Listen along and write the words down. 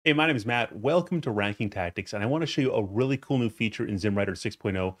Hey, my name is Matt. Welcome to Ranking Tactics, and I want to show you a really cool new feature in ZimmWriter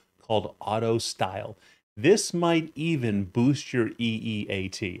 6.0 called Auto Style. This might even boost your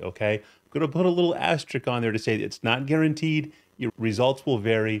EEAT, okay? I'm going to put a little asterisk on there to say that it's not guaranteed, your results will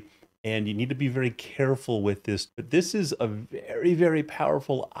vary, and you need to be very careful with this. But this is a very, very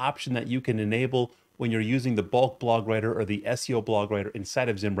powerful option that you can enable when you're using the bulk blog writer or the SEO blog writer inside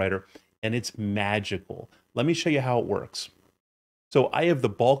of ZimmWriter, and it's magical. Let me show you how it works. So I have the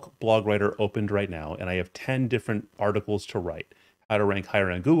bulk blog writer opened right now, and I have 10 different articles to write. How to rank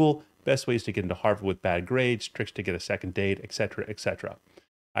higher on Google, best ways to get into Harvard with bad grades, tricks to get a second date, etc., etc.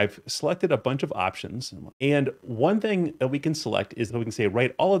 I've selected a bunch of options. And one thing that we can select is that we can say,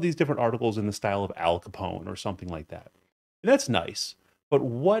 write all of these different articles in the style of Al Capone or something like that. And that's nice. But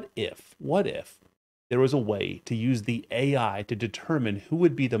what if there was a way to use the AI to determine who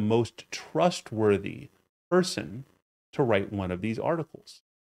would be the most trustworthy person to write one of these articles?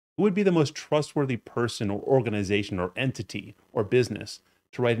 Who would be the most trustworthy person or organization or entity or business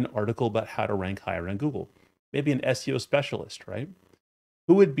to write an article about how to rank higher on Google? Maybe an SEO specialist, right?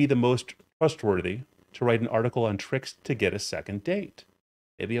 Who would be the most trustworthy to write an article on tricks to get a second date?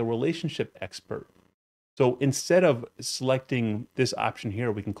 Maybe a relationship expert. So instead of selecting this option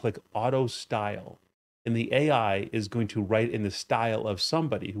here, we can click Auto Style. And the AI is going to write in the style of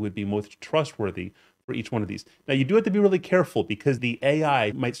somebody who would be most trustworthy for each one of these. Now, you do have to be really careful because the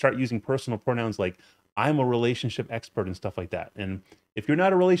AI might start using personal pronouns like I'm a relationship expert and stuff like that. And if you're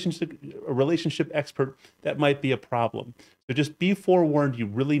not a relationship expert, that might be a problem. So just be forewarned, you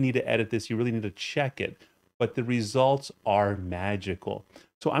really need to edit this. You really need to check it. But the results are magical.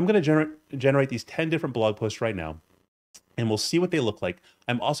 So I'm going to generate these 10 different blog posts right now, and we'll see what they look like.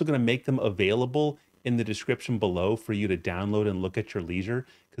 I'm also going to make them available in the description below for you to download and look at your leisure,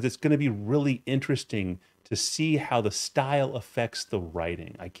 because it's going to be really interesting to see how the style affects the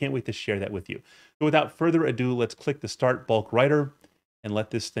writing. I can't wait to share that with you. So without further ado, let's click the Start Bulk Writer and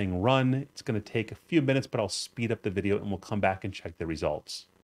let this thing run. It's going to take a few minutes, but I'll speed up the video and we'll come back and check the results.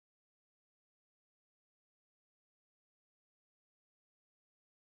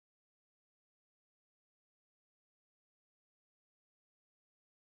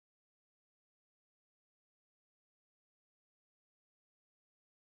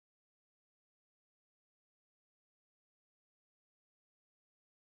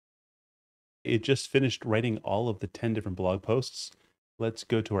 It just finished writing all of the 10 different blog posts. Let's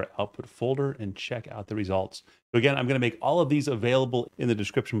go to our output folder and check out the results. So again, I'm going to make all of these available in the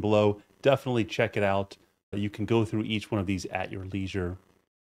description below. Definitely check it out. You can go through each one of these at your leisure.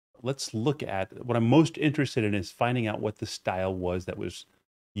 Let's look at what I'm most interested in is finding out what the style was that was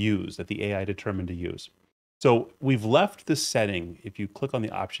used, that the AI determined to use. So we've left the setting. If you click on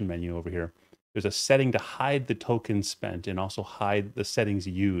the option menu over here, there's a setting to hide the tokens spent and also hide the settings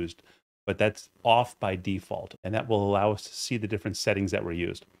used, but that's off by default. And that will allow us to see the different settings that were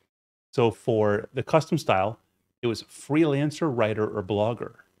used. So for the custom style, it was freelancer, writer, or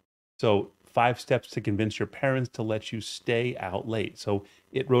blogger. So 5 steps to convince your parents to let you stay out late. So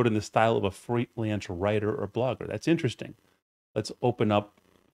it wrote in the style of a freelance writer or blogger. That's interesting. Let's open up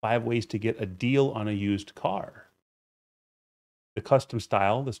 5 ways to get a deal on a used car. The custom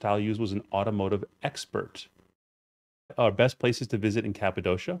style, the style used was an automotive expert. Our best places to visit in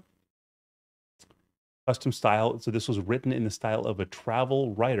Cappadocia. Custom style, so this was written in the style of a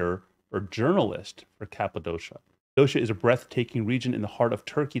travel writer or journalist for Cappadocia. Cappadocia is a breathtaking region in the heart of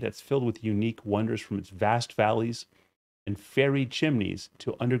Turkey that's filled with unique wonders, from its vast valleys and fairy chimneys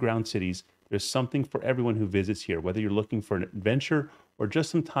to underground cities. There's something for everyone who visits here. Whether you're looking for an adventure or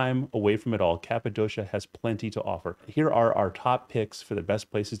just some time away from it all, Cappadocia has plenty to offer. Here are our top picks for the best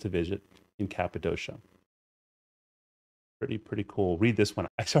places to visit in Cappadocia. Pretty cool. Read this one.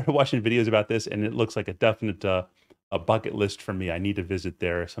 I started watching videos about this, and it looks like a definite a bucket list for me. I need to visit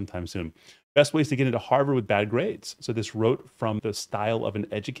there sometime soon. Best ways to get into Harvard with bad grades. So this wrote from the style of an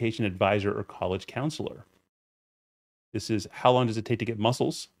education advisor or college counselor. This is how long does it take to get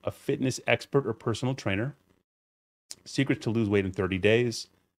muscles? A fitness expert or personal trainer. Secrets to lose weight in 30 days.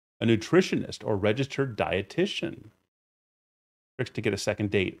 A nutritionist or registered dietitian. Tricks to get a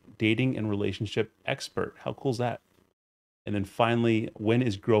second date. Dating and relationship expert. How cool is that? And then finally, when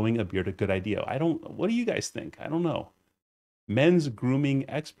is growing a beard a good idea? What do you guys think? I don't know. Men's grooming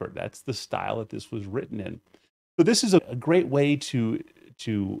expert. That's the style that this was written in. So this is a great way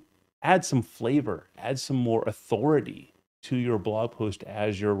to add some flavor, add some more authority to your blog post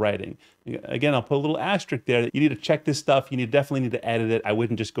as you're writing. Again, I'll put a little asterisk there. You need to check this stuff. You definitely need to edit it. I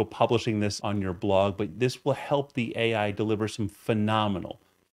wouldn't just go publishing this on your blog, but this will help the AI deliver some phenomenal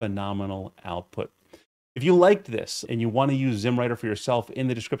output. If you liked this and you want to use ZimmWriter for yourself, in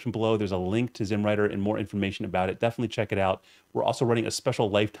the description below, there's a link to ZimmWriter and more information about it. Definitely check it out. We're also running a special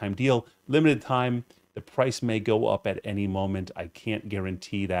lifetime deal, limited time. The price may go up at any moment. I can't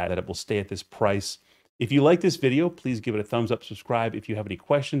guarantee that it will stay at this price. If you like this video, please give it a thumbs up, subscribe. If you have any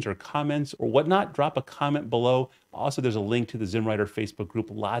questions or comments or whatnot, drop a comment below. Also, there's a link to the ZimmWriter Facebook group.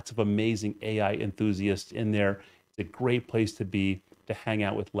 Lots of amazing AI enthusiasts in there. It's a great place to be, to hang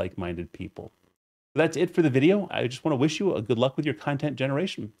out with like-minded people. That's it for the video. I just want to wish you a good luck with your content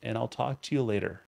generation, and I'll talk to you later.